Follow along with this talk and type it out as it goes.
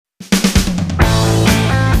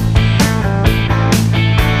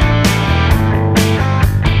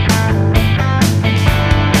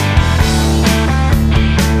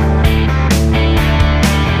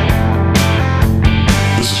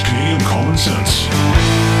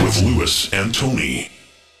Tony.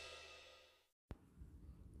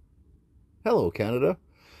 Hello, Canada.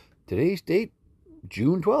 Today's date,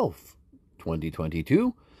 June 12th,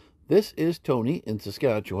 2022. This is Tony in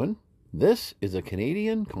Saskatchewan. This is a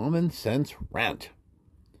Canadian Common Sense Rant.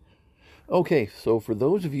 Okay, so for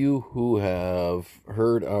those of you who have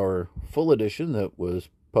heard our full edition that was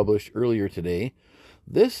published earlier today,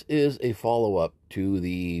 this is a follow-up to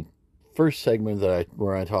the first segment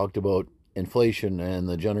where I talked about inflation and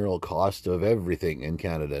the general cost of everything in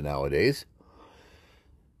Canada nowadays.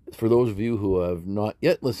 For those of you who have not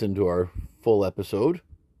yet listened to our full episode,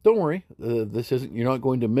 don't worry. You're not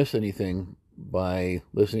going to miss anything by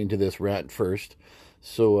listening to this rant first.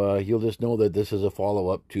 So you'll just know that this is a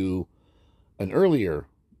follow-up to an earlier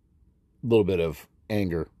little bit of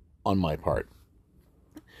anger on my part.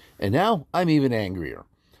 And now I'm even angrier.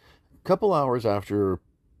 A couple hours after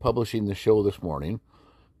publishing the show this morning,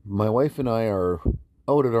 my wife and I are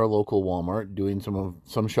out at our local Walmart doing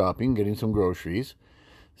some shopping, getting some groceries.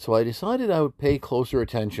 So I decided I would pay closer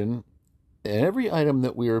attention to every item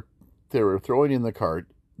that they were throwing in the cart,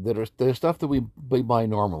 that are stuff that we buy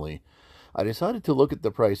normally. I decided to look at the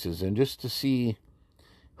prices and just to see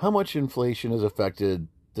how much inflation has affected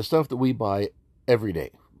the stuff that we buy every day,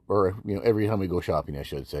 or every time we go shopping, I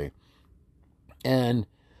should say. And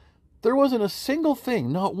there wasn't a single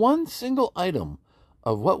thing, not one single item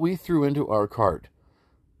of what we threw into our cart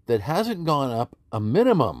that hasn't gone up a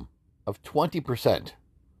minimum of 20%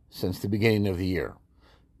 since the beginning of the year.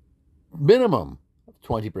 Minimum of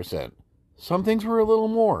 20%. Some things were a little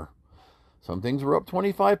more. Some things were up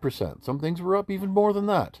 25%. Some things were up even more than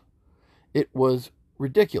that. It was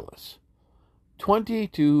ridiculous. 20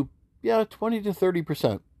 to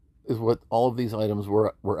 30% is what all of these items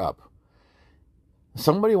were up.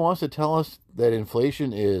 Somebody wants to tell us that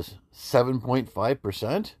inflation is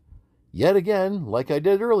 7.5%. Yet again, like I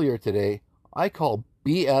did earlier today, I call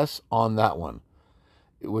BS on that one.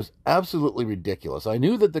 It was absolutely ridiculous. I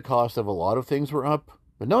knew that the cost of a lot of things were up,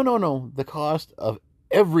 but no. The cost of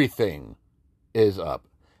everything is up.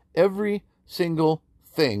 Every single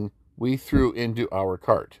thing we threw into our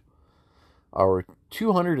cart. Our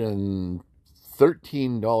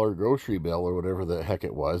 $213 grocery bill, or whatever the heck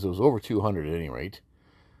it was over $200 at any rate,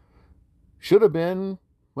 should have been,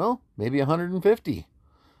 maybe $150.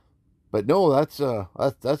 But no, that's a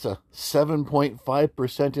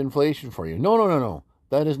 7.5% inflation for you. No.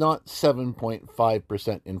 That is not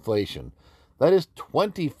 7.5% inflation. That is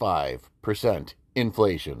 25%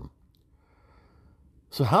 inflation.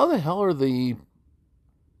 So how the hell are the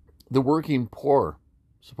working poor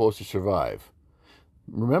supposed to survive?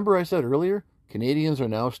 Remember I said earlier, Canadians are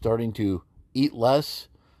now starting to eat less.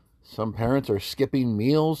 Some parents are skipping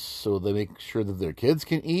meals so they make sure that their kids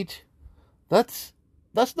can eat. That's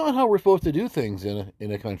not how we're supposed to do things in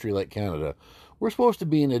a country like Canada. We're supposed to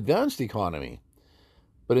be an advanced economy.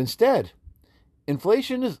 But instead,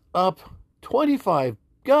 inflation is up 25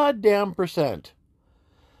 goddamn percent.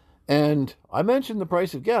 And I mentioned the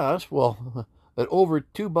price of gas, at over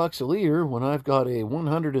 $2 a liter when I've got a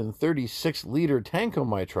 136-liter tank on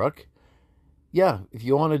my truck. Yeah, if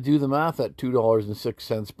you want to do the math at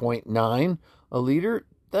 $2.06.9 a liter,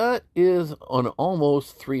 that is an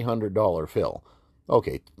almost $300 fill.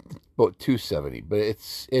 Okay, about $2.70, but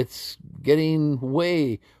it's getting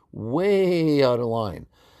way out of line.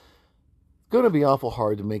 Going to be awful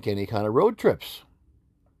hard to make any kind of road trips.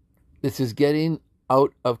 This is getting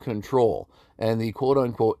out of control, and the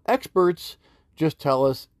quote-unquote experts just tell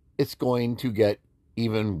us it's going to get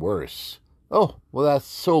even worse. Oh, well, that's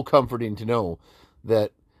so comforting to know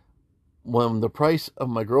that when the price of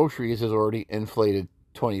my groceries is already inflated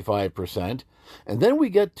 25%, and then we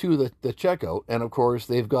get to the checkout, and of course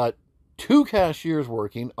they've got 2 cashiers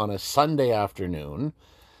working on a Sunday afternoon.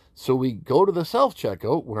 So we go to the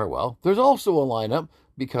self-checkout where, there's also a lineup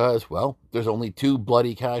because, there's only 2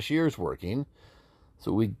 bloody cashiers working.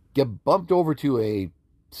 So we get bumped over to a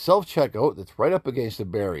self-checkout that's right up against the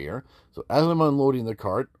barrier. So as I'm unloading the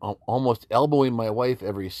cart, I'm almost elbowing my wife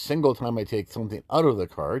every single time I take something out of the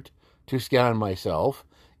cart to scan myself,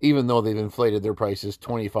 even though they've inflated their prices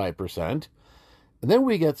 25%. And then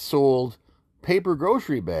we get sold paper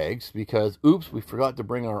grocery bags because, oops, we forgot to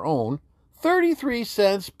bring our own. 33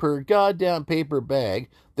 cents per goddamn paper bag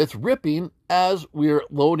that's ripping as we're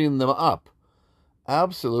loading them up.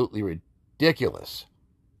 Absolutely ridiculous.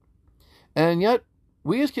 And yet,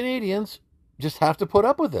 we as Canadians just have to put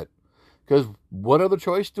up with it. Because what other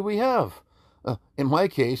choice do we have? In my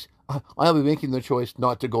case, I'll be making the choice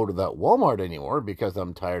not to go to that Walmart anymore because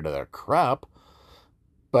I'm tired of that crap.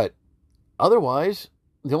 But otherwise,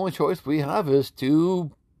 the only choice we have is to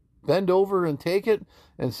bend over and take it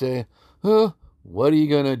and say, What are you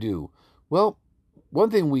going to do? Well, one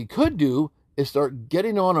thing we could do is start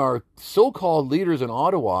getting on our so-called leaders in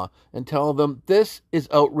Ottawa and tell them this is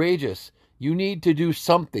outrageous. You need to do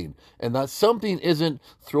something. And that something isn't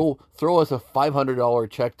throw us a $500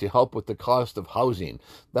 check to help with the cost of housing.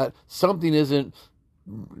 That something isn't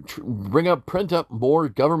print up more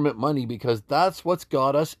government money, because that's what's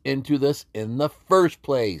got us into this in the first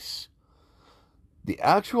place. The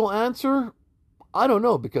actual answer, I don't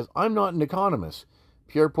know, because I'm not an economist.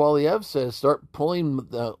 Pierre Poilievre says start pulling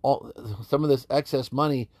some of this excess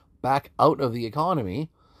money back out of the economy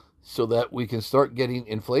so that we can start getting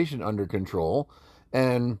inflation under control.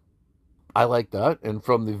 And I like that. And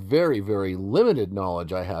from the very, very limited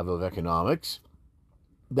knowledge I have of economics,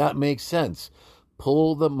 that makes sense.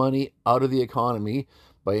 Pull the money out of the economy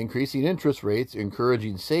by increasing interest rates,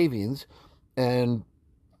 encouraging savings, and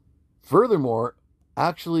furthermore,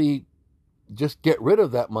 actually just get rid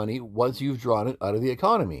of that money once you've drawn it out of the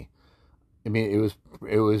economy. I mean,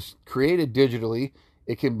 it was created digitally.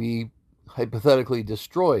 It can be hypothetically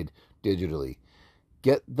destroyed digitally.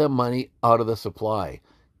 Get the money out of the supply.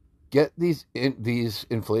 Get these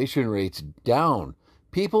inflation rates down.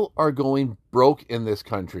 People are going broke in this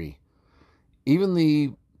country. Even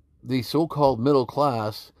the so-called middle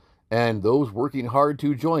class and those working hard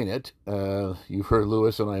to join it, you've heard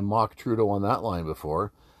Lewis and I mock Trudeau on that line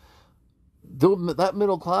before, that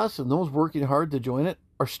middle class and those working hard to join it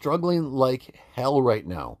are struggling like hell right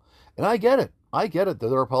now. And I get it. I get it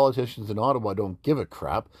that our politicians in Ottawa don't give a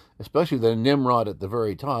crap, especially the Nimrod at the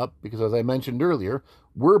very top, because as I mentioned earlier,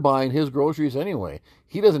 we're buying his groceries anyway.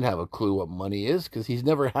 He doesn't have a clue what money is because he's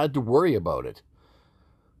never had to worry about it.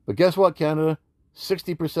 But guess what, Canada?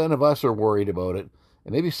 60% of us are worried about it,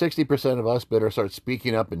 and maybe 60% of us better start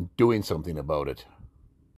speaking up and doing something about it.